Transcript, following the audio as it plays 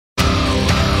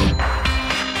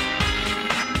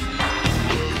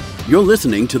You're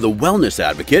listening to The Wellness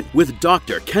Advocate with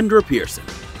Dr. Kendra Pearson.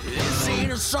 This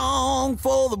ain't a song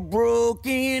for the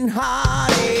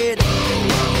broken-hearted.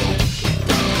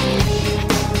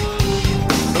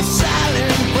 A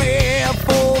silent prayer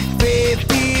for faith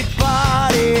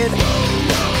departed.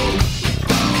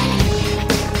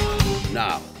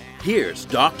 Now, here's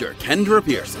Dr. Kendra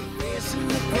Pearson. In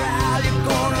the crowd, you're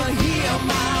gonna hear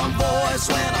my voice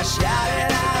when I shout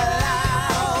it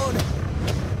out loud.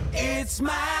 It's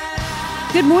my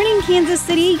Good morning, Kansas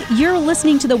City. You're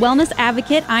listening to The Wellness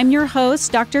Advocate. I'm your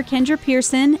host, Dr. Kendra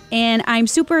Pearson, and I'm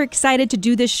super excited to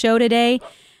do this show today.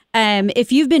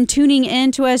 If you've been tuning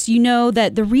in to us, you know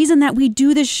that the reason that we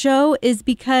do this show is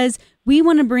because we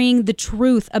want to bring the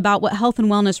truth about what health and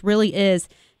wellness really is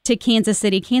to Kansas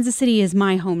City. Kansas City is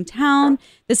my hometown.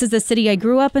 This is the city I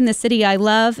grew up in, the city I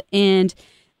love, and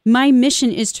my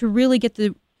mission is to really get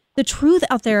the truth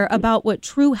out there about what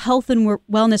true health and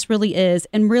wellness really is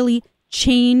and really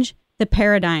change the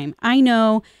paradigm. I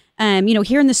know,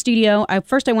 here in the studio, I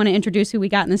want to introduce who we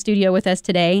got in the studio with us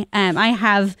today. I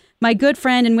have my good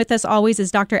friend, and with us always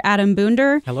is Dr. Adam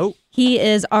Boonder. Hello. He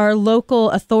is our local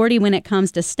authority when it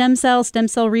comes to stem cell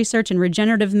research, and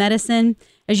regenerative medicine.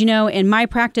 As you know, in my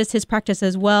practice, his practice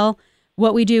as well,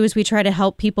 what we do is we try to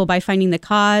help people by finding the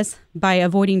cause, by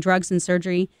avoiding drugs and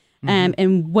surgery.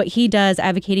 And what he does,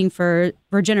 advocating for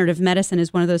regenerative medicine,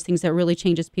 is one of those things that really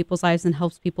changes people's lives and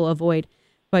helps people avoid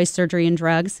by surgery and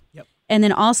drugs. Yep. And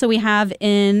then also we have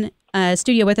in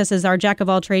studio with us is our jack of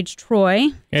all trades, Troy.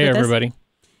 Hey, everybody.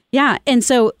 Yeah. And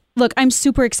so, look, I'm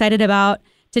super excited about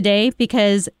today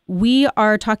because we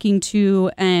are talking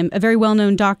to a very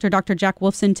well-known doctor, Dr. Jack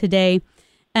Wolfson, today.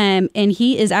 And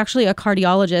he is actually a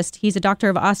cardiologist. He's a doctor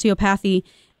of osteopathy,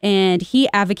 and he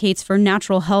advocates for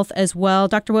natural health as well.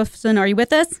 Dr. Wolfson, are you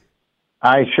with us?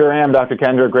 I sure am, Dr.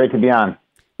 Kendra. Great to be on.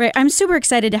 Right. I'm super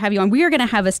excited to have you on. We are going to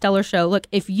have a stellar show. Look,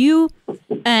 if you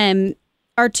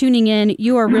are tuning in,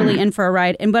 you are really in for a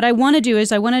ride. And what I want to do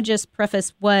is I want to just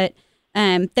preface that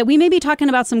we may be talking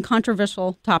about some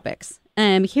controversial topics.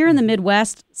 Here in the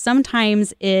Midwest,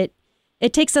 sometimes it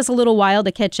takes us a little while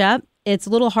to catch up. It's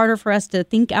a little harder for us to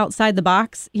think outside the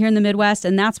box here in the Midwest.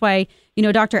 And that's why,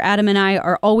 Dr. Adam and I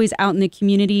are always out in the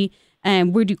community.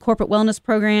 We do corporate wellness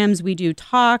programs. We do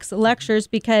talks, lectures,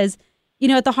 because,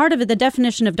 at the heart of it, the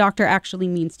definition of doctor actually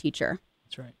means teacher.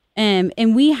 That's right.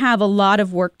 And we have a lot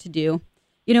of work to do.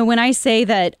 When I say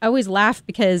that, I always laugh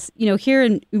because,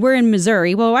 we're in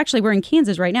Missouri. Well, actually, we're in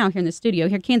Kansas right now here in the studio.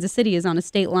 Here, Kansas City is on a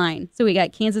state line. So we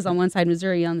got Kansas on one side,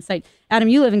 Missouri on the side. Adam,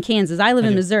 you live in Kansas. I live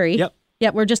in Missouri. Yep. Yeah,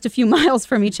 we're just a few miles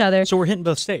from each other. So we're hitting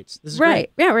both states. This is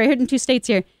right. Great. Yeah, we're hitting two states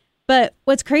here. But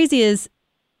what's crazy is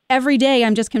every day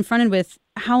I'm just confronted with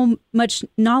how much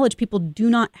knowledge people do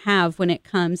not have when it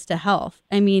comes to health.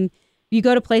 I mean, you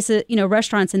go to places,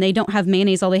 restaurants, and they don't have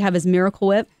mayonnaise. All they have is Miracle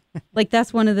Whip. Like,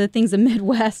 that's one of the things in the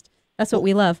Midwest. That's what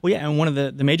we love. Well, yeah, and one of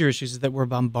the major issues is that we're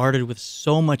bombarded with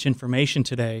so much information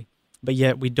today, but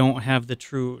yet we don't have the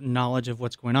true knowledge of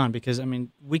what's going on. Because,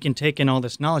 we can take in all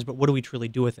this knowledge, but what do we truly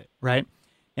do with it, right?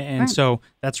 And so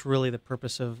that's really the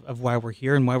purpose of why we're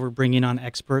here and why we're bringing on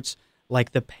experts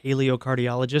like the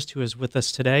paleocardiologist who is with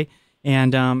us today.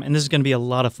 And this is going to be a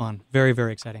lot of fun. Very,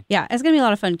 very exciting. Yeah, it's going to be a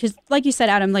lot of fun because, like you said,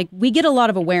 Adam, we get a lot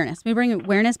of awareness. We bring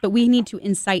awareness, but we need to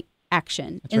incite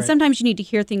action. That's and right. Sometimes you need to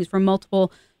hear things from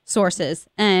multiple sources.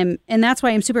 And that's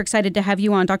why I'm super excited to have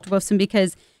you on, Dr. Wolfson,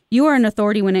 because you are an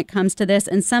authority when it comes to this.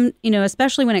 And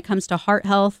especially when it comes to heart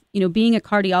health, being a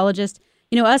cardiologist,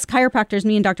 us chiropractors,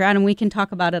 me and Dr. Adam, we can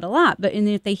talk about it a lot. But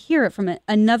if they hear it from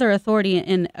another authority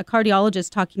and a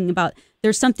cardiologist talking about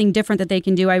there's something different that they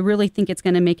can do, I really think it's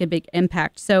going to make a big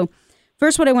impact. So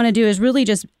first, what I want to do is really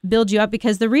just build you up,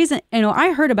 because the reason,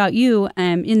 I heard about you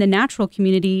in the natural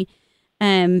community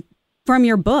from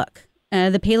your book,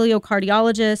 The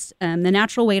Paleocardiologist, The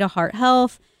Natural Way to Heart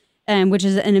Health, which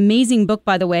is an amazing book,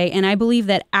 by the way. And I believe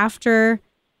that after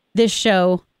this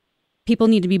show, people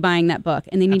need to be buying that book,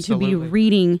 and they need to be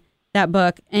reading that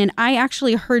book. And I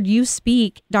actually heard you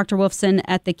speak, Dr. Wolfson,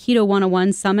 at the Keto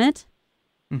 101 Summit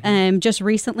just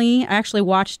recently. I actually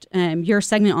watched your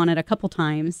segment on it a couple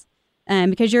times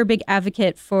because you're a big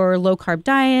advocate for low-carb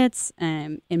diets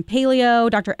and paleo.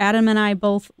 Dr. Adam and I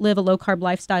both live a low-carb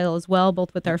lifestyle as well,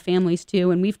 both with our families too,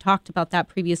 and we've talked about that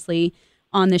previously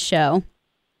on the show.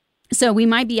 So we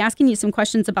might be asking you some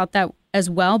questions about that as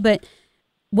well, but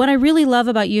what I really love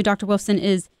about you, Dr. Wolfson,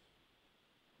 is,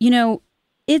 you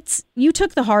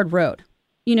took the hard road.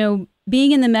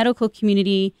 Being in the medical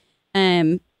community,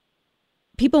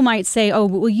 people might say, oh,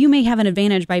 well, you may have an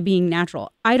advantage by being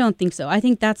natural. I don't think so. I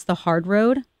think that's the hard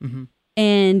road.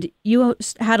 and you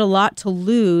had a lot to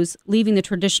lose leaving the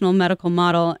traditional medical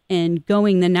model and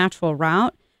going the natural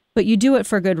route, but you do it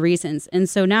for good reasons. And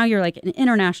so now you're like an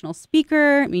international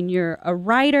speaker. I mean, you're a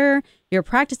writer, you're a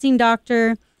practicing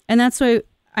doctor, and that's why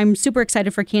I'm super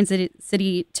excited for Kansas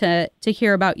City to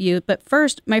hear about you. But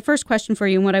first, my first question for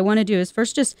you, and what I want to do is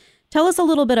first just tell us a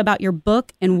little bit about your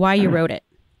book and why you wrote it.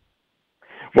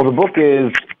 Well, the book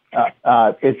is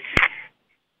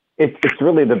it's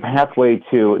really the pathway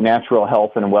to natural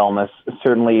health and wellness,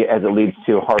 certainly as it leads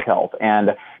to heart health.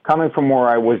 And coming from where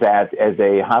I was at as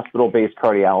a hospital-based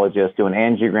cardiologist, doing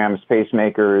angiograms,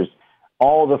 pacemakers,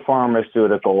 all the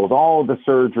pharmaceuticals, all the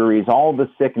surgeries, all the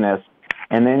sickness,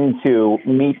 and then to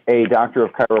meet a doctor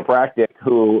of chiropractic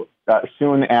who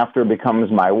soon after becomes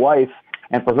my wife,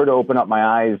 and for her to open up my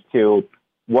eyes to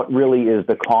what really is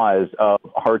the cause of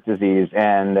heart disease.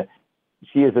 And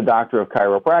she is a doctor of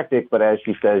chiropractic, but as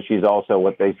she says, she's also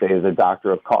what they say is a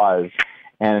doctor of cause.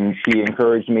 And she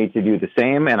encouraged me to do the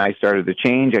same, and I started to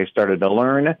change. I started to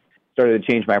learn, started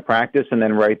to change my practice, and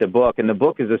then write the book. And the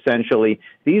book is essentially,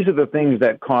 these are the things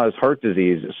that cause heart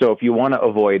disease. So if you want to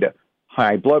avoid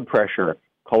high blood pressure,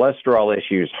 cholesterol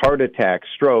issues, heart attacks,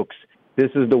 strokes,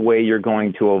 this is the way you're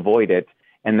going to avoid it.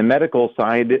 And the medical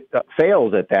side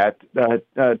fails at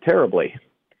that terribly.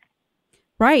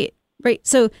 Right.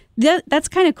 So that's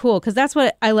kind of cool, because that's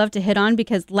what I love to hit on,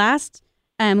 because last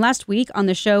week on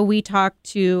the show, we talked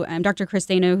to Dr. Chris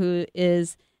Dano, who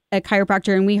is a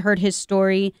chiropractor, and we heard his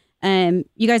story. You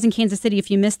guys in Kansas City,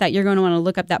 if you missed that, you're going to want to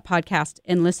look up that podcast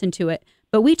and listen to it.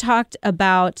 But we talked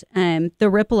about the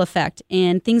ripple effect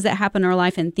and things that happen in our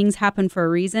life, and things happen for a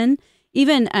reason.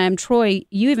 Even Troy,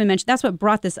 you even mentioned, that's what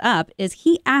brought this up, is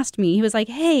he asked me, he was like,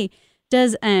 hey,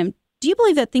 do you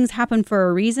believe that things happen for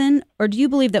a reason? Or do you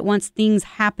believe that once things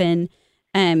happen,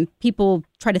 people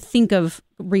try to think of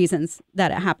reasons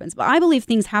that it happens? But I believe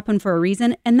things happen for a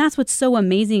reason. And that's what's so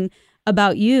amazing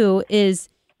about you is,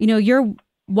 you're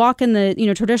walking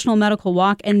the, traditional medical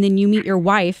walk, and then you meet your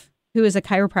wife, who is a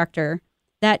chiropractor,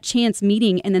 that chance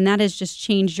meeting, and then that has just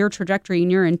changed your trajectory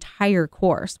and your entire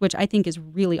course, which I think is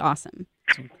really awesome.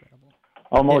 It's incredible.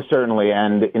 Almost certainly,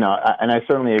 and I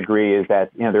certainly agree is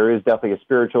that there is definitely a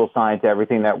spiritual side to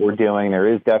everything that we're doing.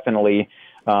 There is definitely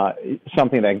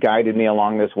something that guided me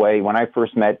along this way. When I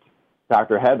first met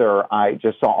Dr. Heather, I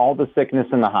just saw all the sickness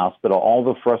in the hospital, all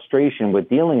the frustration with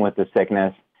dealing with the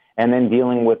sickness, and then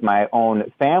dealing with my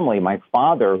own family, my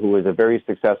father, who was a very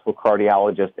successful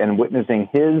cardiologist, and witnessing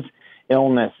his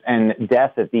illness and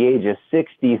death at the age of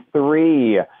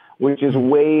 63, which is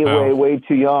way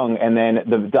too young. And then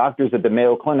the doctors at the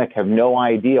Mayo Clinic have no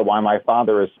idea why my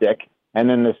father is sick. And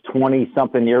then this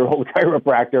 20-something-year-old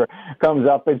chiropractor comes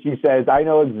up and she says, I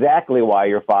know exactly why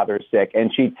your father's sick. And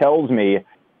she tells me,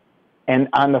 and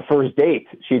on the first date,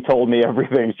 she told me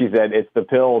everything. She said, it's the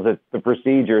pills, it's the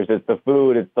procedures, it's the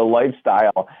food, it's the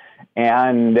lifestyle.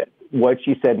 And what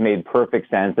she said made perfect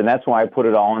sense. And that's why I put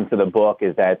it all into the book,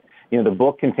 is that the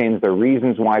book contains the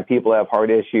reasons why people have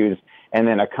heart issues, and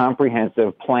then a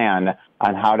comprehensive plan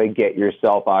on how to get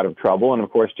yourself out of trouble. And, of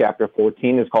course, Chapter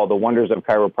 14 is called The Wonders of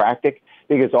Chiropractic,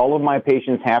 because all of my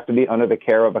patients have to be under the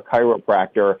care of a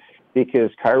chiropractor,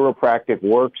 because chiropractic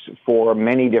works for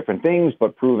many different things,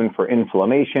 but proven for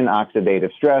inflammation,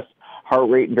 oxidative stress, heart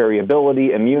rate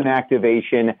variability, immune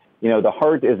activation. The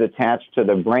heart is attached to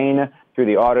the brain through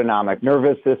the autonomic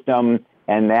nervous system,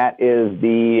 and that is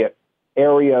the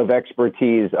area of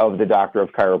expertise of the doctor of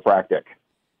chiropractic.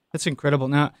 That's incredible.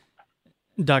 Now,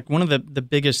 Doc, one of the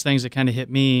biggest things that kind of hit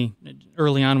me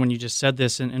early on when you just said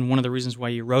this, and one of the reasons why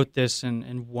you wrote this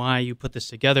and why you put this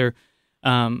together,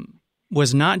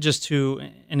 was not just to,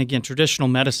 and again, traditional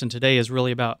medicine today is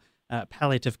really about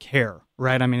palliative care,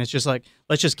 right? I mean, it's just like,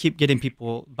 let's just keep getting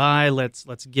people by,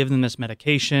 let's give them this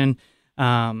medication,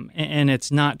 and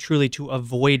it's not truly to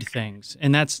avoid things.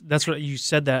 And that's what you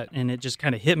said that, and it just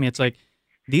kind of hit me. It's like,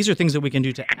 these are things that we can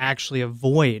do to actually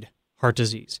avoid heart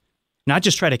disease, not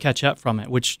just try to catch up from it,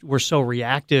 which we're so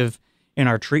reactive in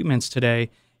our treatments today.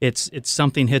 It's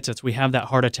something hits us. We have that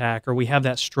heart attack, or we have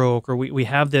that stroke, or we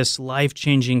have this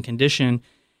life-changing condition,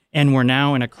 and we're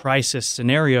now in a crisis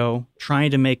scenario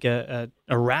trying to make a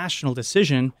rational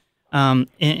decision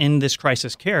in this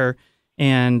crisis care.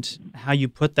 And how you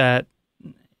put that,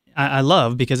 I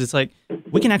love, because it's like,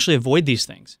 we can actually avoid these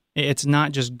things. It's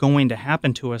not just going to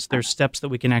happen to us. There's steps that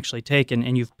we can actually take,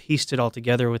 and you've pieced it all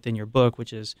together within your book,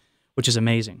 which is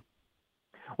amazing.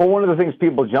 Well, one of the things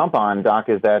people jump on, Doc,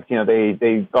 is that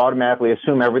they automatically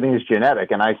assume everything is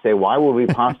genetic, and I say, why would we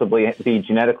possibly be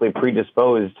genetically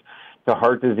predisposed to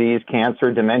heart disease,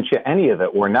 cancer, dementia, any of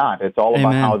it? We're not. It's all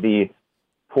about how the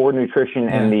poor nutrition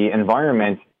and the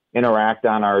environment interact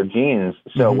on our genes.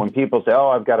 So when people say, oh,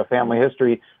 I've got a family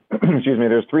history, excuse me,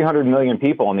 there's 300 million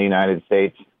people in the United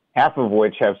States, half of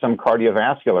which have some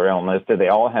cardiovascular illness. Do they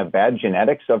all have bad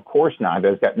genetics? Of course not.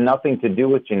 It's got nothing to do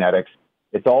with genetics.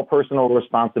 It's all personal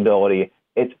responsibility.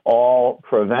 It's all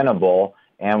preventable.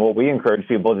 And what we encourage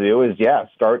people to do is,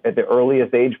 start at the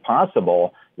earliest age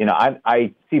possible. You know,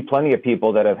 I see plenty of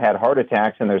people that have had heart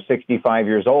attacks and they're 65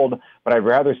 years old, but I'd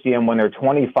rather see them when they're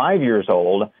 25 years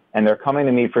old and they're coming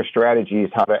to me for strategies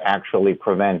how to actually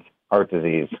prevent heart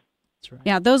disease. That's right.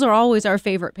 Yeah, those are always our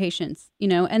favorite patients, you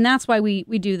know, and that's why we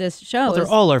do this show. Well, they're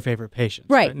all our favorite patients.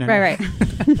 Right. I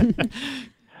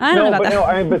don't know about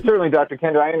that. But certainly, Dr.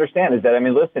 Kendra, I understand is that, I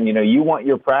mean, listen, you know, you want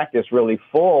your practice really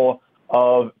full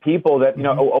of people that, you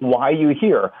know, why are you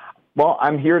here? Well,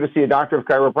 I'm here to see a doctor of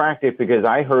chiropractic because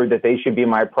I heard that they should be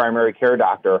my primary care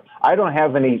doctor. I don't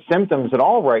have any symptoms at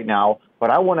all right now, but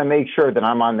I want to make sure that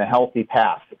I'm on the healthy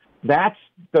path. That's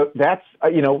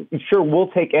sure, we'll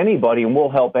take anybody and we'll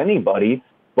help anybody,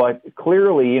 but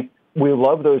clearly we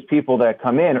love those people that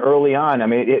come in early on. I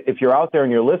mean, if you're out there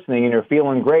and you're listening and you're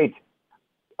feeling great,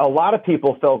 a lot of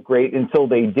people felt great until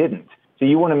they didn't. So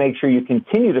you want to make sure you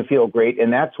continue to feel great,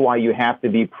 and that's why you have to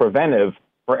be preventive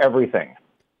for everything.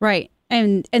 Right.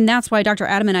 And that's why Dr.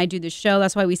 Adam and I do this show.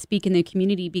 That's why we speak in the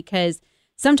community, because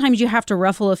sometimes you have to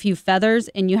ruffle a few feathers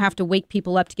and you have to wake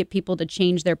people up to get people to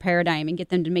change their paradigm and get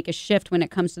them to make a shift when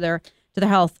it comes to their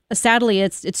health. Sadly,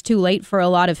 it's too late for a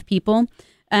lot of people.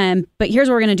 But here's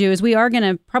what we're going to do is we are going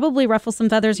to probably ruffle some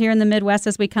feathers here in the Midwest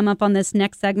as we come up on this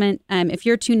next segment. If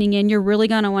you're tuning in, you're really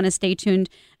going to want to stay tuned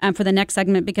for the next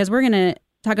segment, because we're going to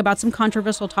talk about some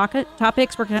controversial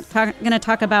topics. We're going to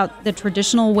talk about the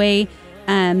traditional way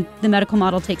the medical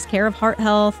model takes care of heart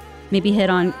health, maybe hit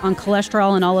on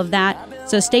cholesterol and all of that.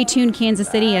 So stay tuned, Kansas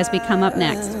City, as we come up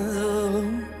next.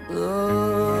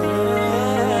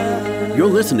 You're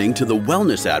listening to The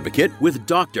Wellness Advocate with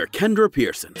Dr. Kendra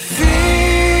Pearson. Fear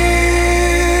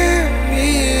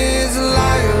is a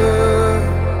liar.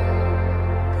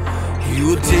 He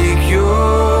will take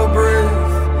your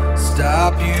breath,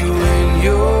 stop you in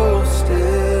your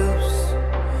steps.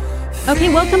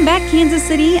 Okay, welcome back, Kansas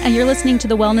City. You're listening to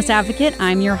The Wellness Advocate.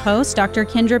 I'm your host, Dr.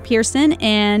 Kendra Pearson,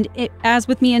 and as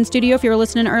with me in studio, if you were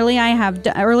listening earlier, I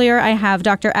have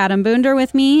Dr. Adam Boonder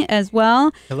with me as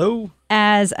well. Hello.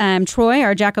 As Troy,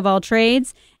 our jack of all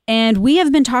trades. And we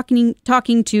have been talking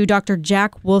to Dr.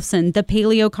 Jack Wolfson, the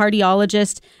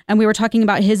paleocardiologist, and we were talking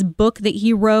about his book that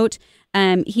he wrote.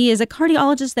 He is a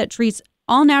cardiologist that treats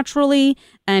all naturally.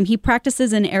 He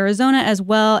practices in Arizona, as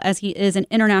well as he is an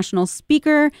international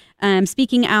speaker,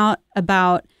 speaking out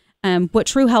about what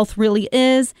true health really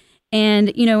is.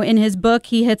 And, you know, in his book,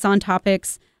 he hits on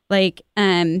topics like,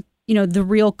 the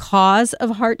real cause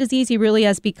of heart disease. He really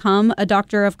has become a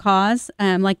doctor of cause,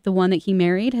 like the one that he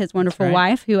married, his wonderful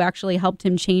wife, who actually helped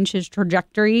him change his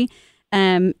trajectory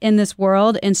in this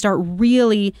world and start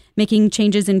really making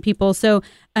changes in people. So,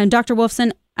 Dr.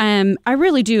 Wolfson, I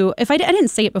really do. If I didn't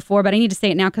say it before, but I need to say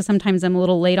it now because sometimes I'm a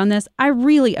little late on this. I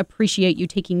really appreciate you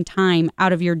taking time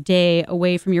out of your day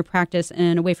away from your practice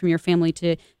and away from your family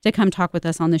to come talk with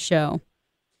us on the show.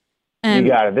 You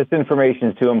got it. This information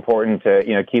is too important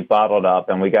to, keep bottled up,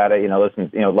 and we got to,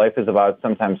 listen, life is about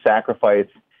sometimes sacrifice,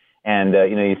 and,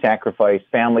 you sacrifice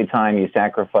family time, you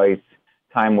sacrifice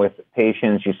time with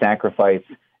patients, you sacrifice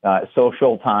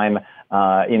social time,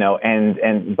 but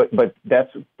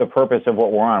that's the purpose of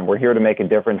what we're on. We're here to make a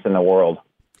difference in the world.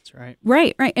 That's right.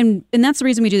 Right. And that's the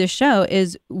reason we do this show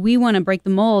is we want to break the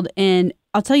mold. And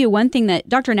I'll tell you one thing that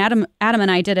Dr. Adam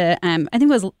and I did I think it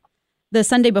was the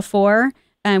Sunday before,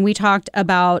 we talked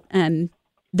about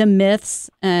the myths,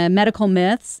 medical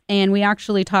myths, and we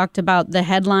actually talked about the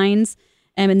headlines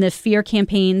and the fear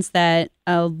campaigns that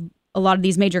a lot of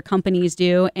these major companies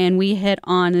do. And we hit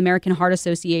on the American Heart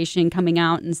Association coming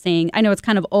out and saying, I know it's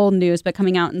kind of old news, but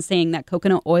coming out and saying that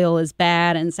coconut oil is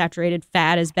bad and saturated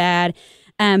fat is bad.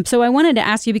 So I wanted to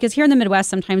ask you, because here in the Midwest,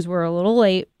 sometimes we're a little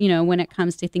late, when it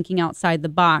comes to thinking outside the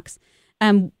box.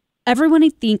 Everyone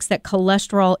thinks that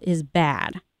cholesterol is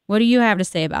bad. What do you have to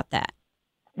say about that?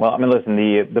 Well, I mean, listen,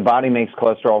 the body makes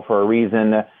cholesterol for a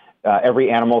reason. Every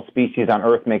animal species on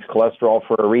Earth makes cholesterol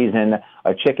for a reason.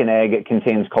 A chicken egg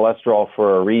contains cholesterol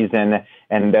for a reason,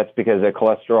 and that's because the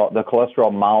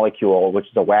cholesterol molecule, which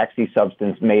is a waxy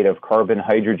substance made of carbon,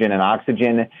 hydrogen, and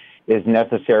oxygen, is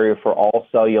necessary for all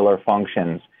cellular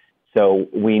functions. So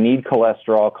we need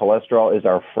cholesterol. Cholesterol is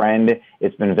our friend.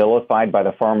 It's been vilified by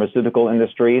the pharmaceutical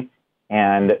industry,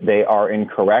 and they are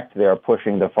incorrect. They are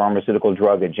pushing the pharmaceutical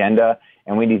drug agenda,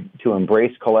 and we need to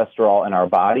embrace cholesterol in our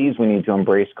bodies. We need to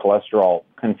embrace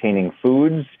cholesterol-containing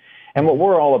foods, And what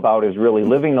we're all about is really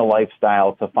living the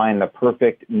lifestyle to find the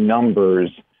perfect numbers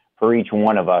for each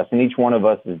one of us. And each one of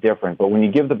us is different. But when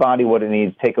you give the body what it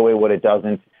needs, take away what it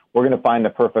doesn't, we're going to find the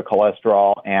perfect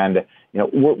cholesterol. And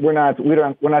we're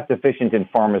not deficient in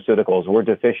pharmaceuticals. We're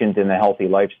deficient in the healthy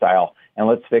lifestyle. And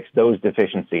let's fix those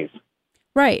deficiencies.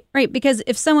 Right. Because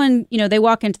if someone, they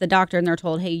walk into the doctor and they're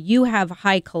told, hey, you have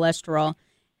high cholesterol,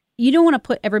 you don't want to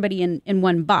put everybody in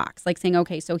one box, like saying,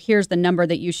 okay, so here's the number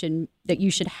that you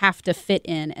should have to fit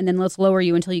in, and then let's lower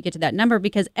you until you get to that number,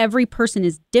 because every person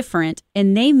is different,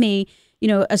 and they may,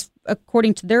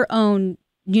 according to their own,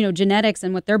 genetics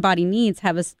and what their body needs,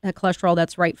 have a cholesterol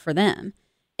that's right for them.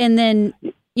 And then,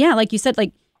 yeah, like you said,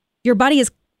 like your body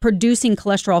is producing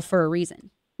cholesterol for a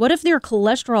reason. What if their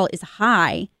cholesterol is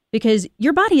high? Because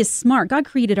your body is smart. God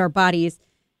created our bodies.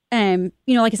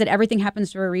 Like I said, everything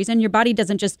happens for a reason. Your body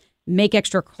doesn't just make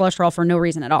extra cholesterol for no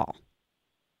reason at all.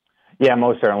 Yeah,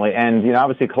 most certainly. And,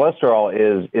 obviously cholesterol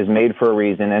is made for a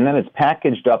reason. And then it's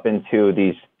packaged up into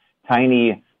these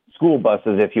tiny school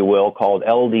buses, if you will, called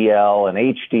LDL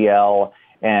and HDL.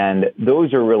 And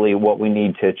those are really what we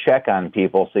need to check on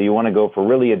people. So you want to go for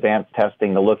really advanced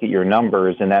testing to look at your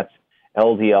numbers. And that's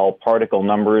LDL particle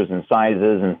numbers and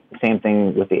sizes, and same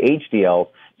thing with the HDL.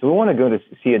 So we want to go to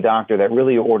see a doctor that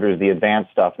really orders the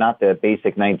advanced stuff, not the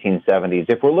basic 1970s.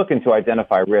 If we're looking to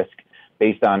identify risk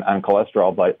based on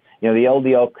cholesterol, but the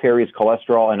LDL carries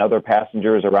cholesterol and other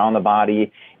passengers around the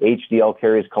body. HDL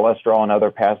carries cholesterol and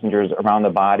other passengers around the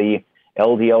body.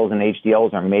 LDLs and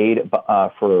HDLs are made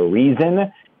for a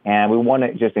reason, and we want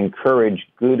to just encourage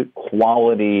good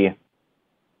quality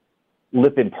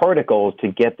lipid particles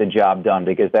to get the job done,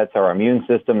 because that's our immune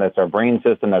system, that's our brain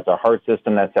system, that's our heart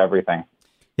system, that's everything.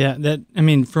 Yeah,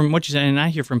 from what you said, and I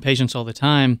hear from patients all the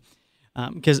time,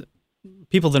 because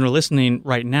people that are listening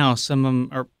right now, some of them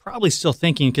are probably still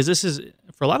thinking, because this is,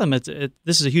 for a lot of them,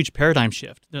 this is a huge paradigm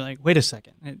shift. They're like, wait a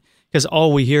second, because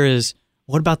all we hear is,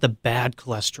 what about the bad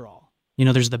cholesterol?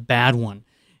 There's the bad one.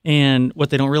 And what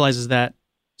they don't realize is that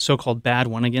so-called bad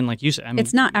one, again, like you said,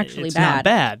 it's not actually it's bad. Not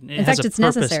bad. In fact, it's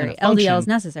necessary. LDL is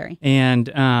necessary. And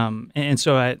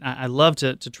so I love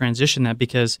to transition that,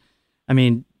 because,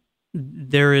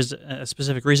 there is a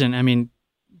specific reason.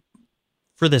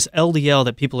 For this LDL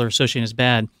that people are associating as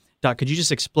bad, Doc, could you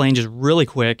just explain just really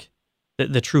quick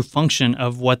the true function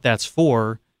of what that's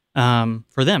for them,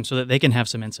 so that they can have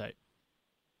some insight?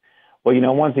 Well,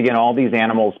 once again, all these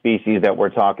animal species that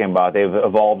we're talking about, they've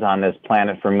evolved on this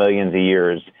planet for millions of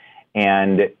years.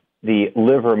 And the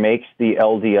liver makes the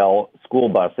LDL school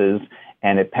buses,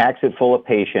 and it packs it full of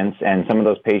patients. And some of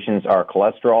those patients are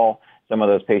cholesterol. Some of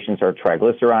those patients are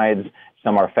triglycerides.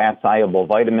 Some are fat-soluble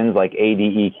vitamins like A, D,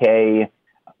 E, K,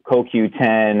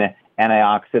 CoQ10,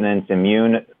 antioxidants,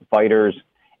 immune fighters.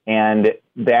 And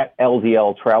that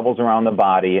LDL travels around the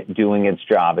body doing its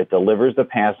job. It delivers the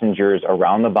passengers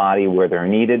around the body where they're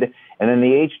needed. And then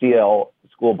the HDL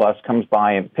school bus comes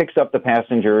by and picks up the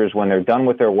passengers when they're done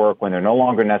with their work, when they're no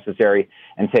longer necessary,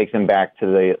 and takes them back to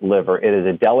the liver. It is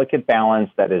a delicate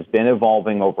balance that has been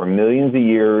evolving over millions of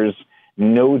years,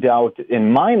 no doubt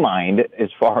in my mind, as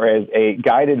far as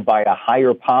guided by a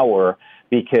higher power,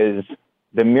 because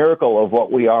the miracle of what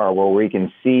we are, where we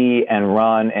can see and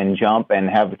run and jump and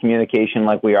have the communication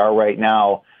like we are right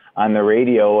now on the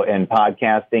radio and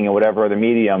podcasting and whatever other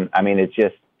medium,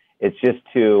 it's just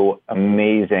too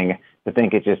amazing to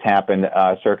think it just happened,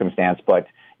 circumstance. But,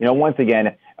 once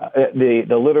again,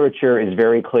 the literature is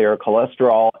very clear.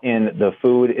 Cholesterol in the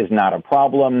food is not a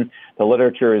problem. The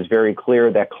literature is very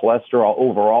clear that cholesterol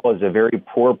overall is a very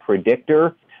poor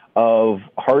predictor of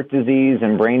heart disease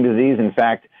and brain disease. In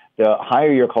fact, the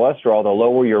higher your cholesterol, the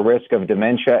lower your risk of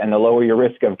dementia and the lower your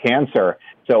risk of cancer.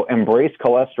 So embrace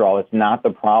cholesterol. It's not the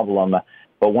problem.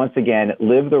 But once again,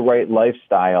 live the right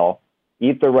lifestyle,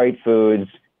 eat the right foods,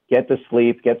 get the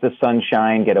sleep, get the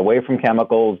sunshine, get away from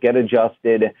chemicals, get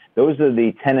adjusted. Those are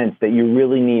the tenets that you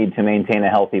really need to maintain a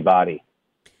healthy body.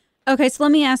 Okay, so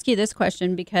let me ask you this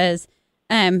question, because,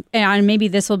 and maybe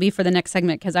this will be for the next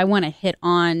segment, because I want to hit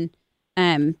on,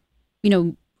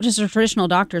 just traditional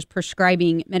doctors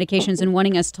prescribing medications and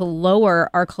wanting us to lower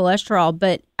our cholesterol.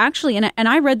 But actually, and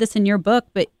I read this in your book,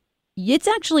 but it's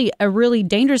actually a really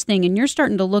dangerous thing. And you're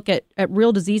starting to look at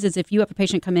real diseases if you have a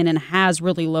patient come in and has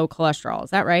really low cholesterol. Is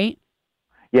that right?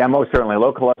 Yeah, most certainly.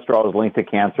 Low cholesterol is linked to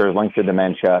cancer, is linked to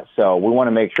dementia. So we want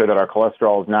to make sure that our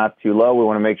cholesterol is not too low. We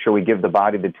want to make sure we give the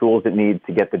body the tools it needs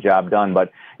to get the job done.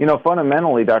 But,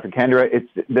 fundamentally, Dr. Kendra, it's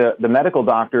the medical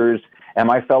doctors and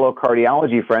my fellow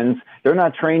cardiology friends, they're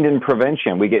not trained in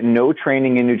prevention. We get no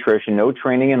training in nutrition, no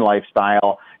training in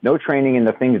lifestyle, no training in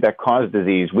the things that cause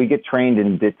disease. We get trained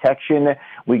in detection.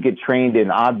 We get trained in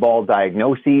oddball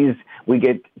diagnoses. We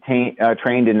get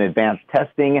trained in advanced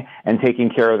testing and taking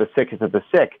care of the sickest of the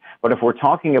sick. But if we're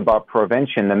talking about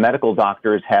prevention, the medical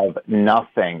doctors have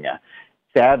nothing.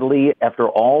 Sadly, after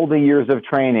all the years of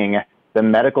training, the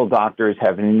medical doctors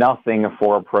have nothing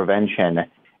for prevention.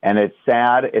 And it's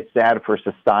sad. It's sad for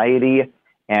society.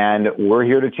 And we're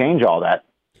here to change all that.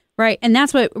 Right. And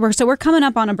that's what we're coming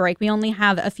up on a break. We only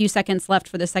have a few seconds left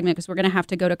for this segment because we're going to have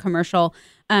to go to commercial.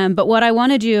 But what I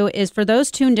want to do is for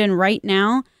those tuned in right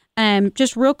now,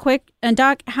 just real quick, and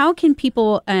Doc, how can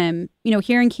people,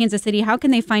 here in Kansas City, how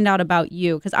can they find out about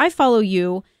you? Because I follow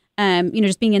you,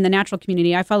 just being in the natural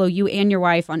community, I follow you and your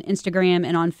wife on Instagram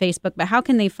and on Facebook. But how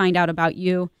can they find out about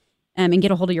you and get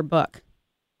a hold of your book?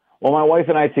 Well, my wife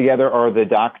and I together are the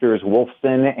Doctors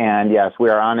Wolfson, and yes, we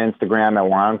are on Instagram and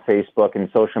we're on Facebook and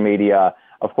social media.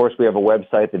 Of course, we have a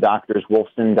website,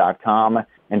 thedoctorswolfson.com,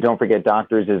 and don't forget,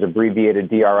 Doctors is abbreviated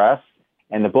DRS.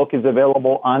 And the book is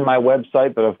available on my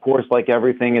website, but of course, like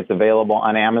everything, it's available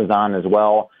on Amazon as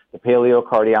well. The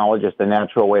Paleocardiologist, The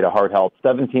Natural Way to Heart Health,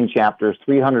 17 chapters,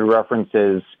 300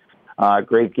 references,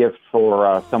 great gift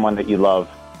for someone that you love.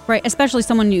 Right, especially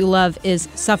someone you love is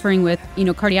suffering with,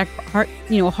 cardiac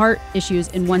heart issues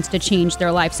and wants to change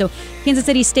their life. So, Kansas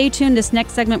City, stay tuned. This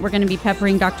next segment, we're going to be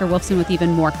peppering Dr. Wolfson with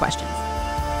even more questions.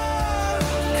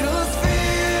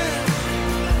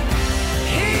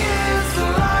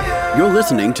 You're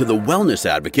listening to The Wellness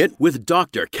Advocate with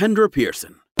Dr. Kendra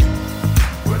Pearson.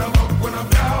 When I'm up, when I'm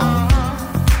down,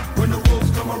 when the wolves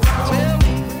come around,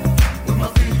 when my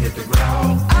feet hit the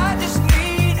ground, I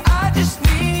just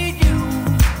need you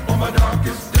on my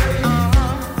darkest day,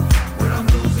 when I'm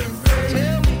losing faith.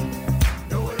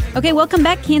 Okay, welcome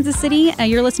back, Kansas City.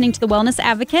 You're listening to The Wellness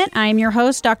Advocate. I'm your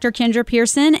host, Dr. Kendra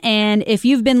Pearson, and if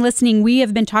you've been listening, we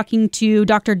have been talking to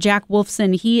Dr. Jack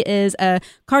Wolfson. He is a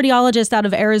cardiologist out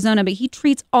of Arizona, but he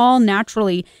treats all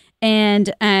naturally.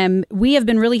 And we have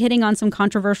been really hitting on some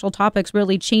controversial topics,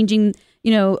 really changing,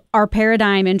 our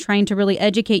paradigm and trying to really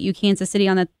educate you, Kansas City,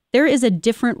 on that there is a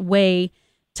different way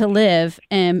to live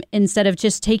instead of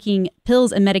just taking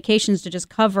pills and medications to just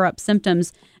cover up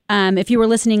symptoms. If you were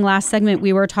listening last segment,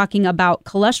 we were talking about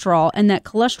cholesterol and that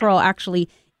cholesterol actually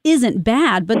isn't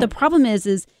bad. But the problem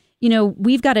is,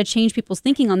 we've got to change people's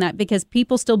thinking on that because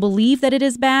people still believe that it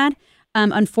is bad.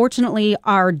 Unfortunately,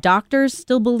 our doctors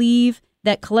still believe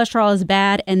that cholesterol is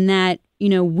bad and that,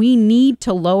 we need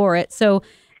to lower it. So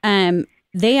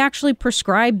they actually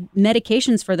prescribe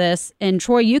medications for this. And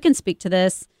Troy, you can speak to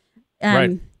this.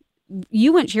 Right.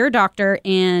 You went to your doctor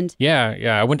and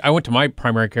yeah. I went to my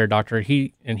primary care doctor.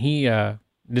 He did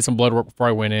some blood work before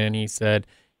I went in. He said,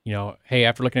 hey,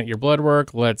 after looking at your blood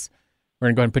work, we're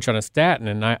gonna go ahead and put you on a statin.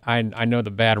 And I know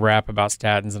the bad rap about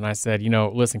statins. And I said,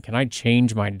 listen, can I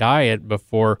change my diet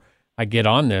before I get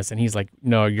on this? And he's like,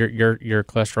 no, your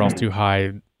cholesterol's too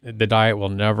high. The diet will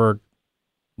never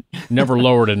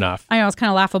lower it enough. I know, it's kind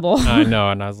of laughable. I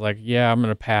know. And I was like, yeah, I'm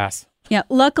gonna pass. Yeah,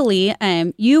 luckily,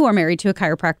 you are married to a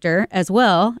chiropractor as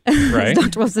well, right,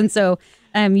 Dr. Wolfson. So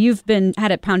you've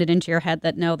had it pounded into your head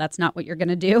that no, that's not what you're going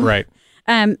to do. Right.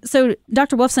 So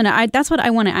Dr. Wolfson, that's what I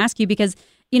want to ask you because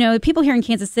people here in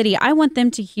Kansas City, I want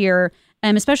them to hear,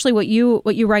 especially what you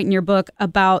write in your book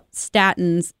about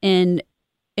statins and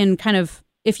kind of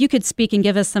if you could speak and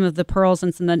give us some of the pearls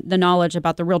and some of the knowledge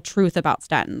about the real truth about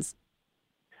statins.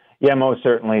 Yeah, most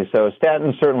certainly. So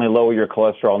statins certainly lower your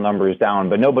cholesterol numbers down,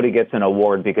 but nobody gets an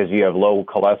award because you have low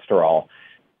cholesterol.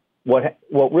 What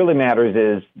really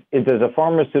matters is does a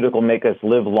pharmaceutical make us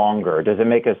live longer? Does it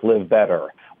make us live better?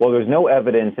 Well, there's no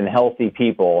evidence in healthy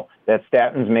people that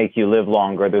statins make you live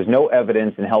longer. There's no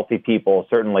evidence in healthy people,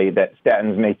 certainly, that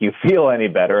statins make you feel any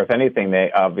better. If anything,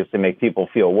 they obviously make people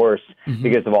feel worse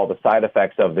because of all the side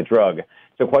effects of the drug.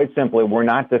 So quite simply, we're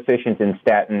not deficient in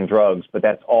statin drugs, but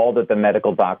that's all that the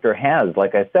medical doctor has.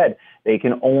 Like I said, they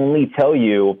can only tell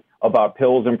you about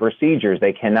pills and procedures.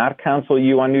 They cannot counsel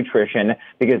you on nutrition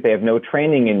because they have no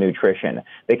training in nutrition.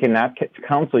 They cannot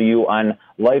counsel you on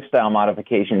lifestyle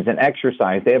modifications and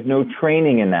exercise. They have no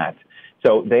training in that.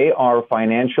 So they are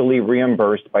financially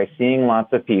reimbursed by seeing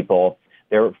lots of people.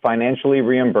 They're financially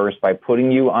reimbursed by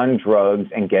putting you on drugs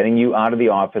and getting you out of the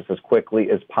office as quickly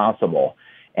as possible.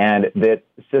 And that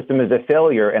system is a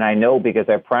failure, and I know because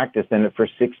I practiced in it for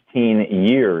 16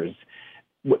 years.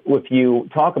 If you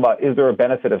talk about, is there a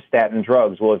benefit of statin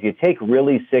drugs? Well, if you take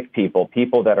really sick people,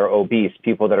 people that are obese,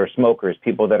 people that are smokers,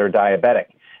 people that are diabetic,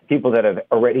 people that have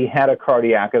already had a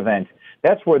cardiac event,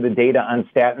 that's where the data on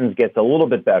statins gets a little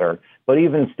bit better. But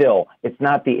even still, it's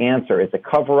not the answer. It's a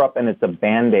cover-up and it's a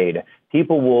Band-Aid.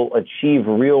 People will achieve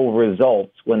real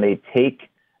results when they take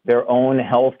their own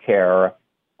health care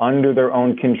under their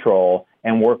own control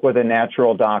and work with a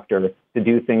natural doctor to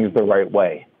do things the right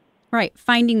way. Right,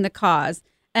 finding the cause.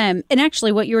 And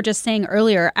actually, what you were just saying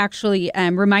earlier actually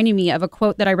reminded me of a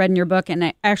quote that I read in your book, and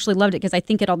I actually loved it because I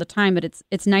think it all the time, but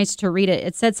it's nice to read it.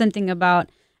 It said something about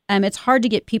it's hard to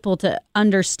get people to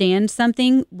understand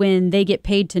something when they get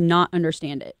paid to not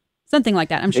understand it. Something like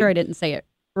that. I'm sure I didn't say it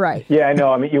right. Yeah, I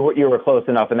know. I mean, you were close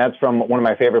enough, and that's from one of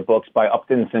my favorite books by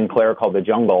Upton Sinclair called The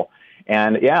Jungle.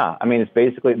 And yeah, I mean, it's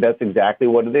basically, that's exactly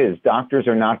what it is. Doctors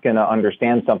are not going to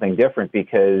understand something different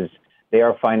because they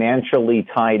are financially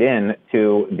tied in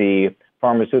to the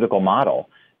pharmaceutical model.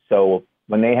 So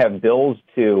when they have bills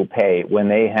to pay, when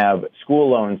they have school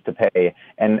loans to pay,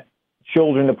 and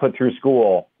children to put through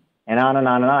school, and on and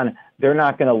on and on, they're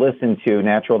not going to listen to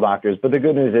natural doctors. But the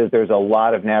good news is there's a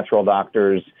lot of natural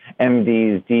doctors,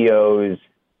 MDs, DOs,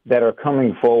 that are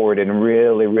coming forward and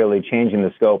really, really changing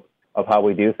the scope of how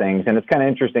we do things. And it's kind of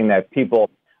interesting that people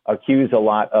accuse a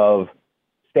lot of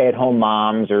stay-at-home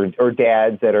moms or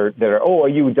dads that are, oh, are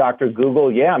you Dr.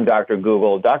 Google? Yeah, I'm Dr.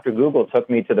 Google. Dr. Google took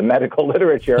me to the medical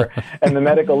literature, and the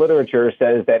medical literature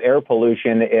says that air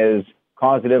pollution is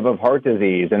causative of heart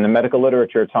disease, and the medical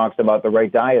literature talks about the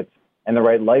right diets and the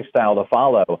right lifestyle to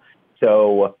follow.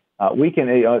 So we can,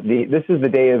 this is the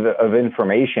day of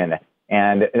information,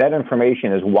 and that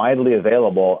information is widely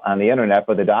available on the internet,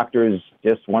 but the doctors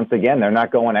just, once again, they're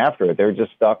not going after it. They're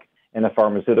just stuck in the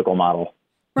pharmaceutical model.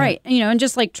 Right. And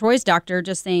just like Troy's doctor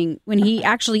just saying, when he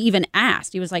actually even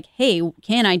asked, he was like, hey,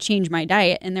 can I change my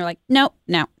diet? And they're like, no,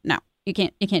 you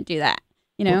can't do that,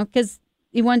 because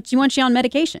he wants you on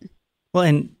medication.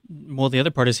 Well, the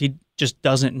other part is he just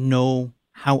doesn't know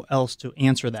how else to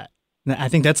answer that. I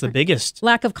think that's the biggest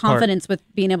lack of confidence with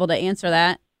being able to answer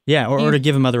that. Yeah, or to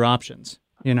give him other options,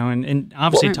 and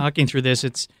obviously talking through this,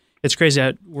 it's crazy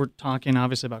that we're talking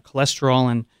obviously about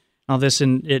cholesterol and all this,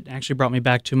 and it actually brought me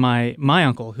back to my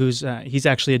uncle, who's he's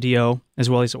actually a DO as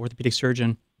well. He's an orthopedic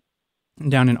surgeon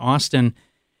down in Austin,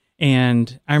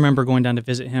 and I remember going down to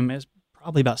visit him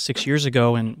probably about 6 years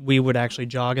ago, and we would actually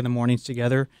jog in the mornings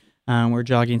together. We're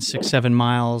jogging 6-7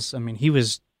 miles. I mean, he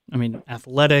was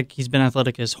athletic. He's been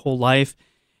athletic his whole life,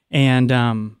 and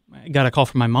I got a call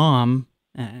from my mom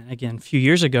again a few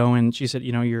years ago, and she said,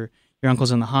 your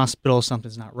uncle's in the hospital.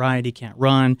 Something's not right. He can't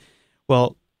run.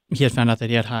 Well, he had found out that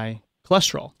he had high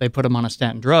cholesterol. They put him on a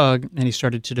statin drug, and he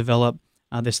started to develop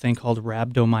this thing called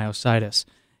rhabdomyocytis.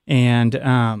 And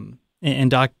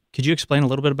Doc, could you explain a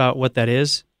little bit about what that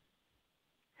is?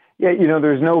 Yeah,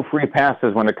 there's no free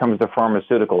passes when it comes to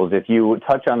pharmaceuticals. If you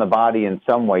touch on the body in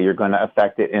some way, you're going to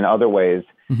affect it in other ways.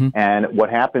 Mm-hmm. And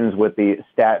what happens with the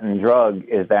statin drug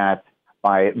is that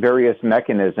by various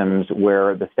mechanisms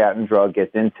where the statin drug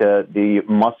gets into the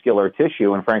muscular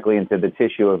tissue and frankly into the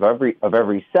tissue of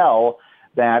every cell,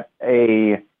 that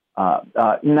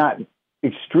not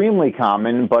extremely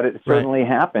common, but it certainly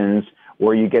happens,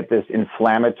 where you get this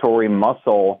inflammatory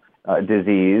muscle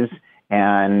disease,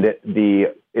 and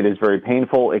it is very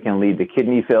painful. It can lead to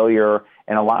kidney failure,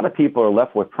 and a lot of people are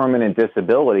left with permanent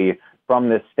disability from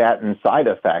this statin side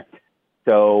effect.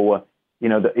 So,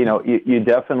 you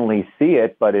definitely see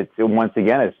it, but it's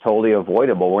totally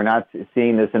avoidable. We're not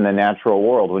seeing this in the natural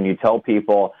world. When you tell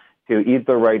people to eat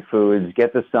the right foods,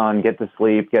 get the sun, get to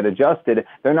sleep, get adjusted,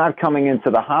 they're not coming into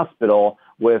the hospital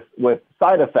with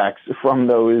side effects from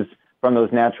those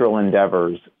natural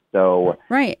endeavors. So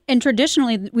right. And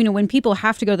traditionally, when people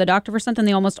have to go to the doctor for something,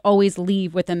 they almost always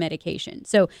leave with a medication.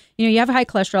 So, you have high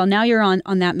cholesterol. Now you're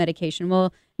on that medication.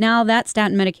 Well, now that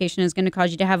statin medication is going to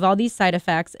cause you to have all these side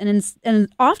effects. And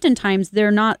oftentimes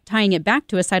they're not tying it back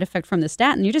to a side effect from the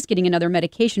statin. You're just getting another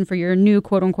medication for your new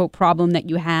quote unquote problem that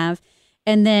you have.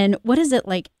 And then what is it,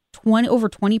 like over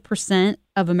 20%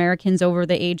 of Americans over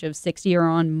the age of 60 are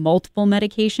on multiple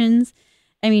medications?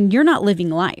 I mean, you're not living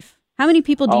life. How many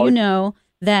people do you know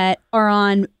that are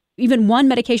on even one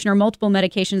medication or multiple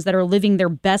medications that are living their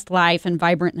best life and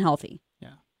vibrant and healthy? Yeah.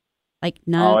 Like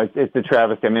none. Oh, it's a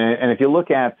travesty. I mean, and if you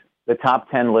look at the top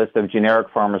 10 list of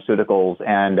generic pharmaceuticals,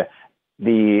 and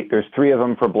there's 3 of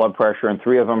them for blood pressure and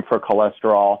 3 of them for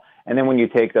cholesterol. And then when you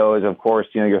take those, of course,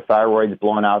 your thyroid's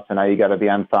blown out, so now you got to be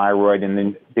on thyroid. And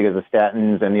then because of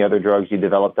statins and the other drugs, you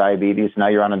develop diabetes. Now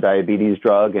you're on a diabetes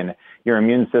drug, and your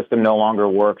immune system no longer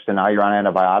works, and now you're on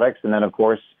antibiotics. And then, of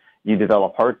course, you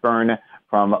develop heartburn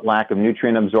from lack of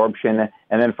nutrient absorption.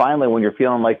 And then finally, when you're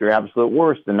feeling like your absolute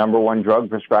worst, the number 1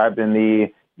 drug prescribed in the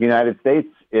United States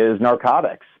is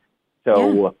narcotics.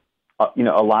 So,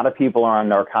 a lot of people are on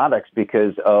narcotics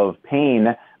because of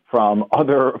pain from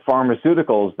other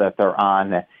pharmaceuticals that they're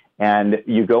on. And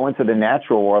you go into the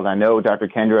natural world. I know, Dr.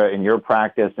 Kendra, in your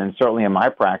practice and certainly in my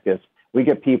practice, we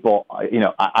get people,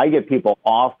 I get people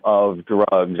off of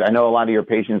drugs. I know a lot of your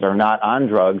patients are not on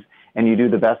drugs, and you do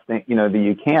the best thing, that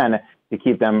you can to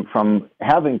keep them from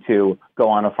having to go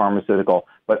on a pharmaceutical.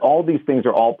 But all these things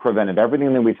are all prevented.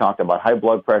 Everything that we talked about, high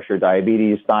blood pressure,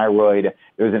 diabetes, thyroid,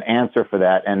 there's an answer for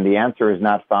that. And the answer is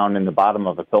not found in the bottom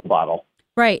of a pill bottle.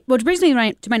 Right. Which brings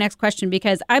me to my next question,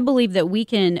 because I believe that we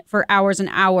can, for hours and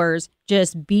hours,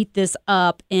 just beat this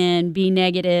up and be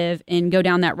negative and go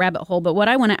down that rabbit hole. But what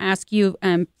I want to ask you,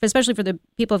 especially for the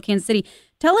people of Kansas City,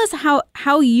 tell us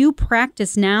how you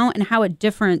practice now and how it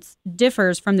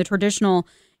differs from the traditional,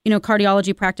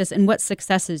 cardiology practice, and what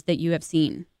successes that you have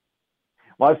seen.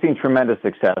 Well, I've seen tremendous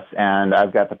success, and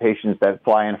I've got the patients that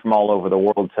fly in from all over the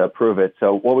world to prove it.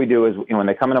 So what we do is, when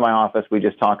they come into my office, we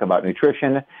just talk about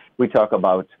nutrition. We talk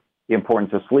about the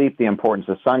importance of sleep, the importance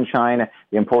of sunshine,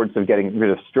 the importance of getting rid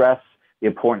of stress, the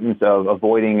importance of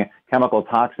avoiding chemical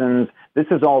toxins. This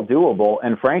is all doable,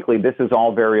 and frankly, this is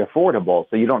all very affordable.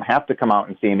 So you don't have to come out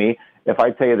and see me. If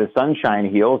I tell you the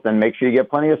sunshine heals, then make sure you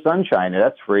get plenty of sunshine.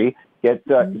 That's free. Get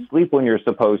sleep when you're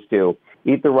supposed to.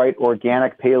 Eat the right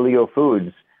organic paleo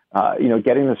foods.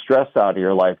 Getting the stress out of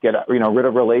your life. Get rid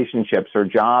of relationships or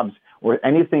jobs or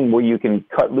anything where you can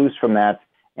cut loose from that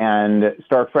and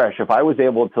start fresh. If I was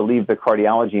able to leave the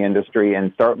cardiology industry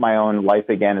and start my own life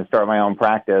again and start my own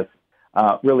practice,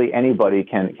 really anybody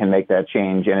can make that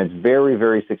change. And it's very,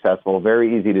 very successful,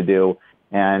 very easy to do.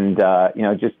 And,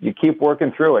 just you keep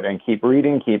working through it and keep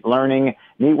reading, keep learning,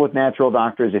 meet with natural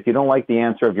doctors. If you don't like the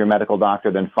answer of your medical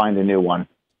doctor, then find a new one.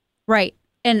 Right.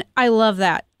 And I love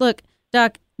that. Look,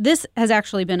 Doc, this has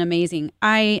actually been amazing.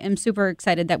 I am super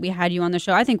excited that we had you on the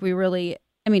show. I think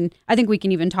I think we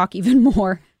can even talk even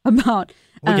more about.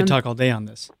 We could talk all day on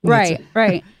this. Right.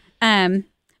 But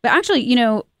actually,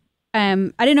 I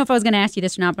didn't know if I was going to ask you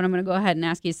this or not, but I'm going to go ahead and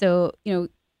ask you. So,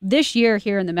 this year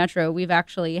here in the Metro, we've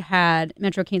actually had,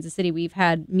 Metro Kansas City, we've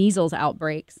had measles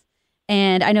outbreaks.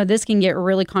 And I know this can get a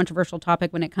really controversial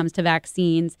topic when it comes to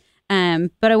vaccines.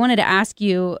 But I wanted to ask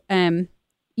you,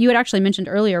 you had actually mentioned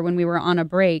earlier when we were on a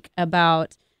break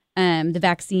about the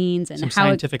vaccines and some how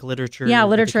scientific literature. Yeah,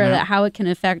 literature that how it can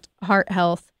affect heart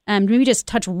health. Maybe just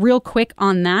touch real quick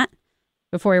on that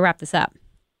before we wrap this up.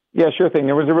 Yeah, sure thing.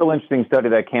 There was a real interesting study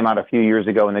that came out a few years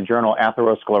ago in the journal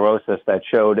Atherosclerosis that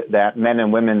showed that men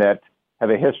and women that have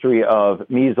a history of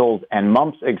measles and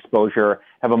mumps exposure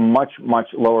have a much, much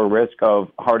lower risk of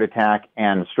heart attack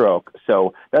and stroke.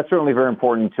 So that's certainly very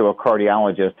important to a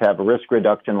cardiologist to have a risk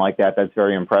reduction like that. That's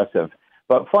very impressive.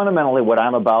 But fundamentally, what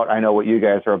I'm about, I know what you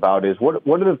guys are about, is what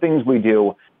are the things we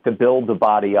do to build the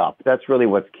body up? That's really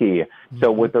what's key.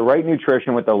 So with the right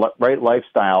nutrition, with the right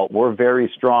lifestyle, we're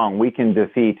very strong. We can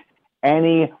defeat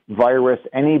any virus,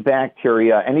 any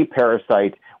bacteria, any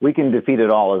parasite. We can defeat it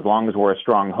all as long as we're a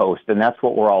strong host. And that's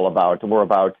what we're all about. We're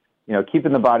about,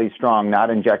 keeping the body strong, not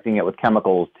injecting it with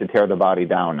chemicals to tear the body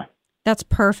down. That's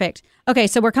perfect. Okay,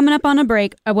 so we're coming up on a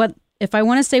break. If I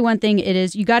want to say one thing, it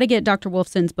is you got to get Dr.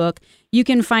 Wolfson's book. You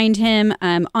can find him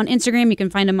on Instagram. You can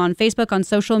find him on Facebook, on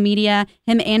social media,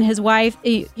 him and his wife.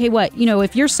 Hey,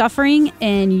 if you're suffering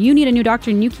and you need a new doctor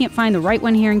and you can't find the right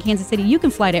one here in Kansas City, you can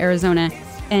fly to Arizona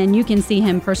and you can see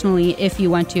him personally if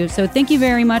you want to. So thank you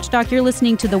very much, Doc. You're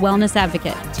listening to The Wellness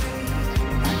Advocate.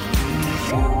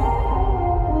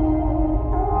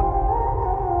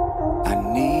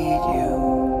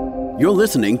 You're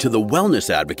listening to The Wellness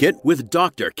Advocate with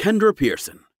Dr. Kendra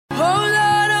Pearson. Oh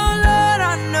Lord,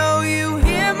 I know you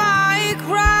hear my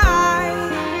cry.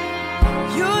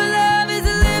 Your love is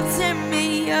lifting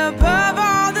me above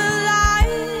all the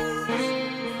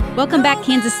lies. Welcome back,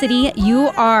 Kansas City.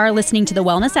 You are listening to The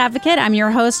Wellness Advocate. I'm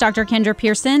your host, Dr. Kendra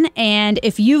Pearson. And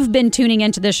if you've been tuning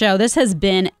into the show, this has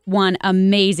been one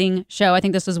amazing show. I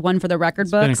think this was one for the record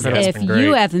books. If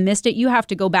you have missed it, you have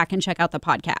to go back and check out the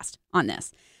podcast on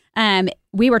this.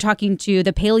 We were talking to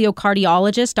the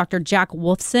paleocardiologist, Dr. Jack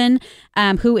Wolfson,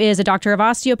 who is a doctor of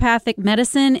osteopathic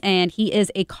medicine, and he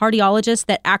is a cardiologist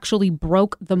that actually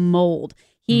broke the mold.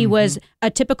 He was a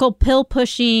typical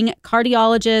pill-pushing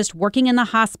cardiologist working in the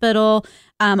hospital.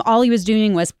 All he was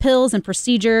doing was pills and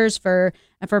procedures for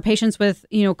patients with,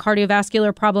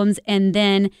 cardiovascular problems. And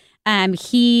then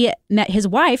he met his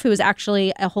wife, who was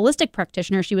actually a holistic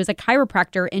practitioner. She was a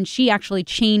chiropractor, and she actually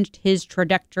changed his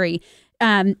trajectory.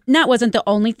 That wasn't the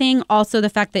only thing. Also, the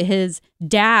fact that his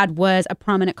dad was a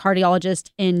prominent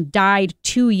cardiologist and died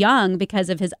too young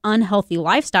because of his unhealthy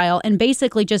lifestyle and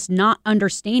basically just not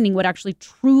understanding what actually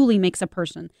truly makes a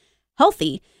person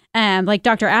healthy. Like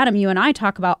Dr. Adam, you and I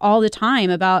talk about all the time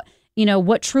about,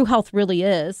 what true health really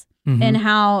is and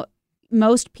how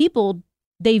most people,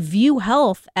 they view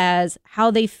health as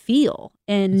how they feel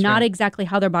and not exactly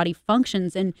how their body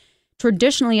functions. And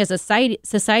traditionally as a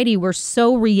society, we're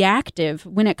so reactive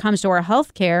when it comes to our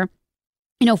health care.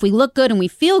 You know, if we look good and we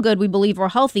feel good, we believe we're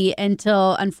healthy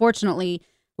until, unfortunately,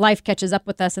 life catches up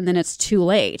with us and then it's too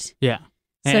late. Yeah.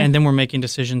 So, And then we're making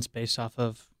decisions based off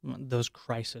of those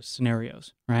crisis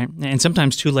scenarios, right? And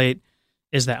sometimes too late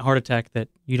is that heart attack that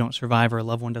you don't survive or a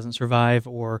loved one doesn't survive,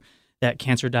 or that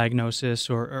cancer diagnosis,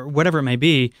 or whatever it may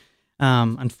be.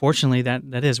 Unfortunately,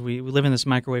 that is. We live in this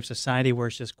microwave society where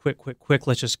it's just quick,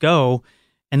 let's just go.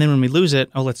 And then when we lose it,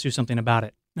 let's do something about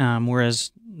it.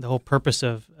 Whereas the whole purpose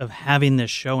of having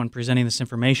this show and presenting this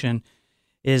information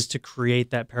is to create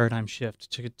that paradigm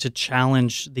shift, to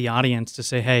challenge the audience to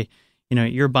say, hey, you know,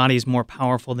 your body is more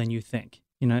powerful than you think.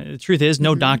 You know, the truth is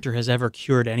no doctor has ever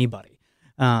cured anybody.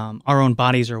 Our own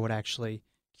bodies are what actually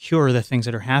cure the things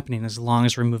that are happening as long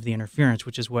as we remove the interference,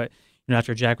 which is what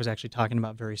Dr. Jack was actually talking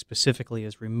about very specifically,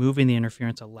 is removing the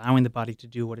interference, allowing the body to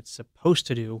do what it's supposed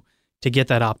to do to get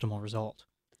that optimal result.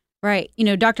 Right. You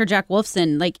know, Dr. Jack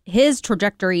Wolfson, like his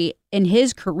trajectory in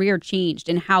his career changed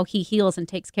in how he heals and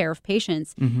takes care of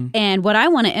patients. And what I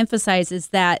want to emphasize is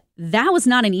that was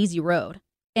not an easy road.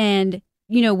 And,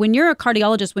 you know, when you're a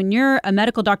cardiologist, when you're a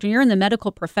medical doctor, you're in the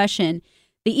medical profession,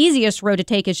 the easiest road to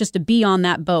take is just to be on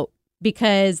that boat,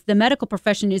 because the medical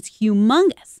profession is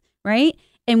humongous, right?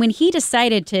 And when he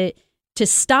decided to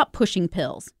stop pushing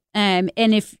pills, and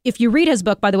if you read his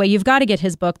book, by the way, you've got to get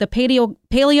his book, The Paleo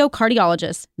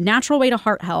Cardiologist, Natural Way to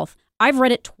Heart Health. I've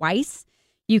read it twice.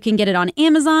 You can get it on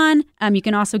Amazon. You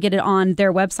can also get it on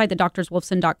their website,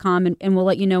 thedoctorswolfson.com, and we'll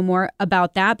let you know more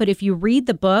about that. But if you read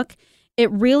the book, it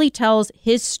really tells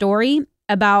his story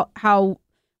about how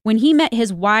when he met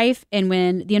his wife and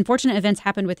when the unfortunate events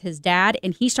happened with his dad,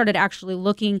 and he started actually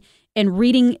looking and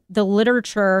reading the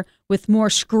literature with more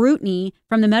scrutiny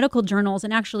from the medical journals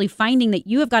and actually finding that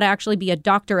you have got to actually be a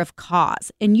doctor of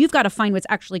cause, and you've got to find what's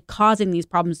actually causing these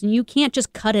problems, and you can't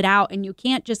just cut it out, and you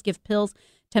can't just give pills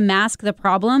to mask the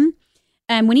problem.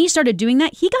 And when he started doing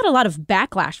that, he got a lot of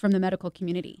backlash from the medical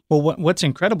community. Well, what's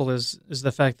incredible is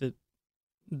the fact that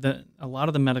a lot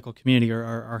of the medical community, or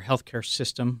our healthcare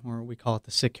system, or we call it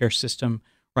the sick care system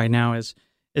right now, is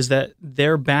that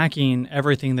they're backing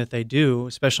everything that they do,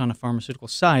 especially on the pharmaceutical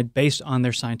side, based on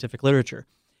their scientific literature.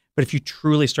 But if you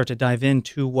truly start to dive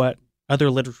into what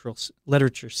other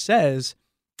literature says,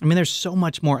 I mean, there's so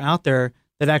much more out there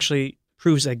that actually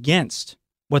proves against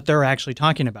what they're actually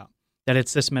talking about, that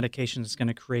it's this medication that's going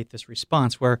to create this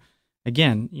response where,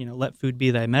 again, you know, let food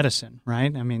be thy medicine,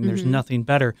 right? I mean, there's nothing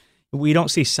better. We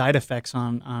don't see side effects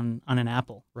on an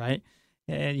apple, right?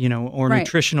 You know, or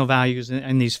nutritional values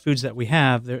in these foods that we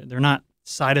have. They're not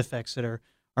side effects that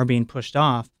are being pushed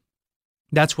off.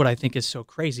 That's what I think is so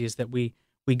crazy, is that we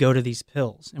go to these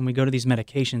pills and we go to these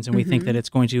medications and we think that it's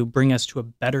going to bring us to a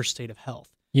better state of health.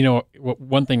 You know,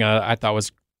 one thing I thought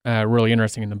was really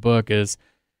interesting in the book is,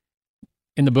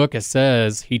 in the book it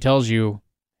says, he tells you,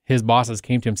 his bosses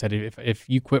came to him and said, if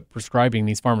you quit prescribing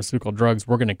these pharmaceutical drugs,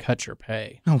 we're going to cut your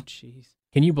pay. Oh, jeez.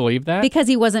 Can you believe that? Because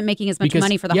he wasn't making as much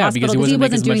money for the hospital, because he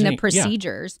wasn't doing the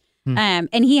procedures. And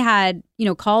he had, you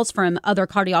know, calls from other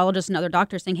cardiologists and other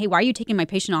doctors saying, hey, why are you taking my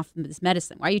patient off this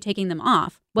medicine? Why are you taking them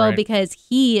off? Well, because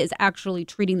he is actually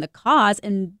treating the cause.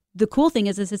 And the cool thing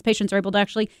is his patients are able to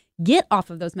actually get off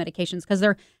of those medications because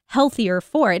they're healthier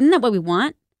for it. Isn't that what we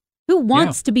want? Who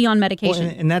wants to be on medication?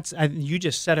 Well, and that's, you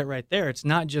just said it right there. It's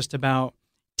not just about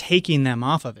taking them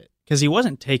off of it, because he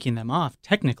wasn't taking them off.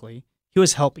 Technically, he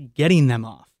was getting them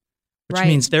off, which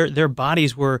means their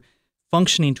bodies were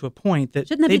functioning to a point that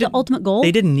shouldn't that be the ultimate goal?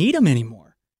 They didn't need them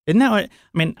anymore. Isn't that what,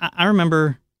 I mean, I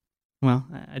remember, well,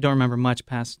 I don't remember much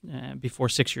past before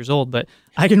 6 years old, but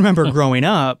I can remember growing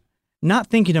up not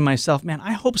thinking to myself, man,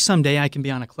 I hope someday I can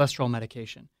be on a cholesterol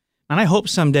medication. And I hope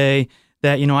someday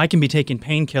that, you know, I can be taking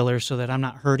painkillers so that I'm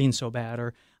not hurting so bad.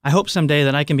 Or I hope someday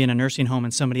that I can be in a nursing home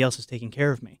and somebody else is taking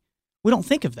care of me. We don't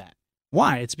think of that.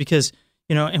 Why? It's because,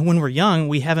 you know, and when we're young,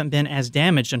 we haven't been as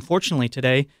damaged. Unfortunately,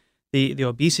 today, the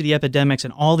obesity epidemics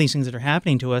and all these things that are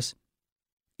happening to us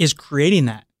is creating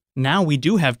that. Now we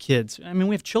do have kids. I mean,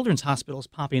 we have children's hospitals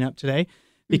popping up today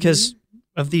because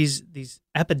of these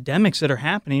epidemics that are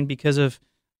happening because of,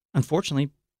 unfortunately,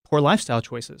 poor lifestyle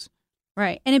choices.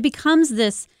 Right. And it becomes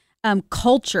this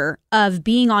culture of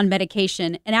being on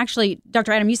medication. And actually,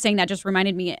 Dr. Adam, you saying that just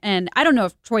reminded me, and I don't know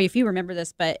if, Troy, if you remember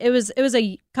this, but it was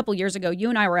a couple years ago. You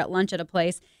and I were at lunch at a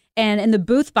place, and in the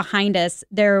booth behind us,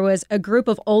 there was a group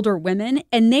of older women,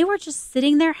 and they were just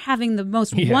sitting there having the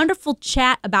most wonderful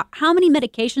chat about how many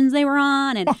medications they were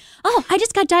on. And, I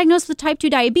just got diagnosed with type 2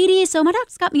 diabetes, so my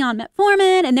doc's got me on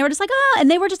metformin. And they were just like,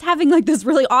 and they were just having like this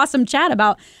really awesome chat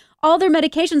about all their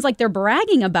medications like they're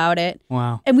bragging about it.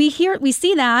 Wow. And we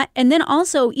see that. And then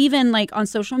also even like on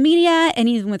social media and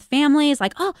even with families,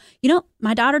 like, oh,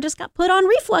 my daughter just got put on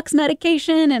reflux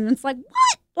medication. And it's like,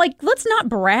 what? Like, let's not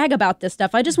brag about this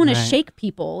stuff. I just want to shake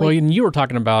people. Well, and you were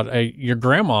talking about your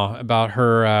grandma, about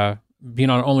her being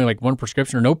on only like one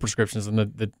prescription or no prescriptions.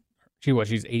 And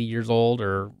she's 80 years old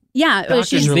or... Yeah, they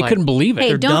couldn't believe it.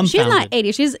 Hey, she's not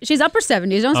 80. She's upper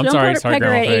 70s. Don't peg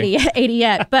her at 80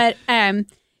 yet. But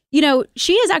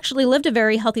she has actually lived a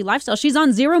very healthy lifestyle. She's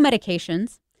on 0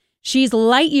 medications. She's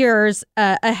light years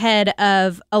ahead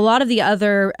of a lot of the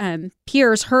other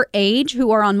peers her age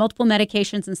who are on multiple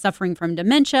medications and suffering from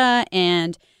dementia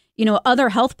and other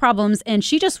health problems. And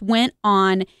she just went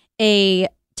on a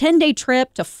 10-day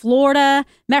trip to Florida,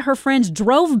 met her friends,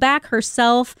 drove back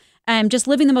herself. Just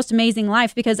living the most amazing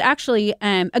life because actually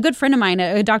a good friend of mine,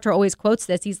 a doctor always quotes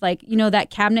this. He's like, that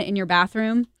cabinet in your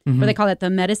bathroom where they call it the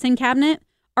medicine cabinet.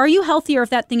 Are you healthier if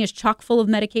that thing is chock full of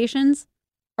medications?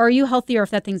 Or are you healthier if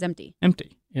that thing's empty?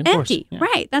 Empty. Empty. Yeah.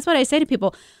 Right. That's what I say to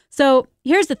people. So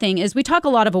here's the thing is we talk a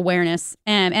lot of awareness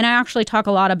and I actually talk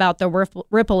a lot about the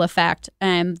ripple effect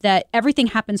that everything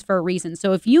happens for a reason.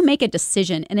 So if you make a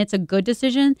decision and it's a good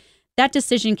decision, that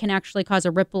decision can actually cause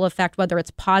a ripple effect, whether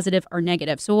it's positive or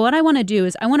negative. So what I want to do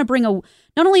is I want to bring not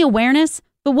only awareness,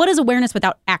 but what is awareness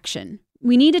without action?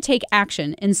 We need to take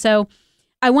action. And so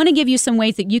I want to give you some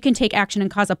ways that you can take action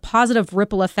and cause a positive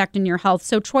ripple effect in your health.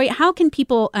 So Troy, how can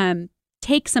people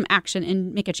take some action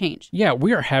and make a change? Yeah,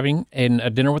 we are having a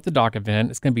Dinner with the Doc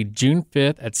event. It's going to be June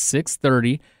 5th at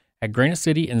 6:30 at Granite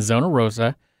City in Zona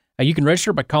Rosa. You can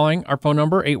register by calling our phone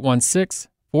number,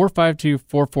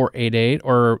 816-452-4488,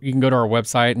 or you can go to our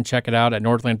website and check it out at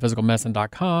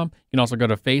northlandphysicalmedicine.com. You can also go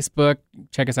to Facebook,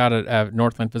 check us out at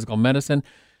Northland Physical Medicine.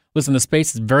 Listen, the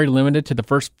space is very limited to the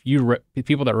first few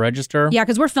people that register. Yeah,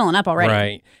 because we're filling up already.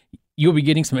 Right. You'll be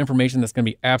getting some information that's going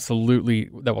to be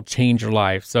that will change your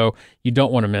life. So you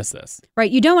don't want to miss this. Right.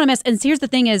 You don't want to miss. And here's the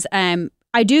thing is,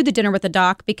 I do the Dinner with the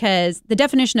Doc because the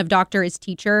definition of doctor is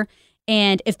teacher.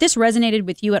 And if this resonated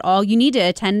with you at all, you need to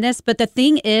attend this. But the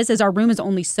thing is our room is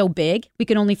only so big. We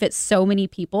can only fit so many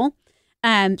people.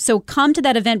 So come to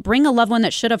that event, bring a loved one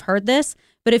that should have heard this.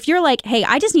 But if you're like, hey,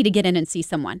 I just need to get in and see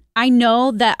someone. I know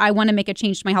that I want to make a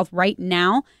change to my health right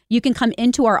now. You can come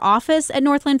into our office at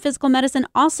Northland Physical Medicine.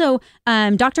 Also,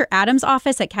 Dr. Adams'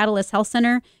 office at Catalyst Health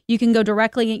Center. You can go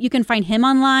directly. You can find him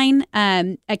online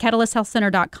at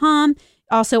catalysthealthcenter.com.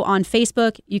 Also on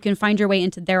Facebook, you can find your way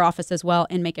into their office as well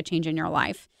and make a change in your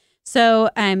life. So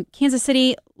Kansas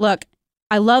City, look,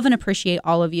 I love and appreciate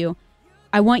all of you.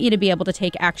 I want you to be able to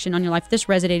take action on your life. If this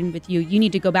resonated with you, you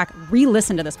need to go back,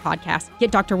 re-listen to this podcast, get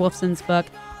Dr. Wolfson's book,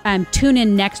 tune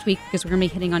in next week because we're going to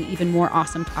be hitting on even more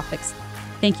awesome topics.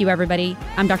 Thank you, everybody.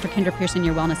 I'm Dr. Kendra Pearson,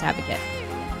 your wellness advocate.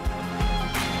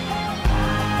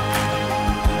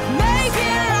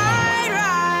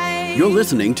 You're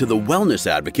listening to The Wellness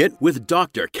Advocate with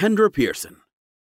Dr. Kendra Pearson.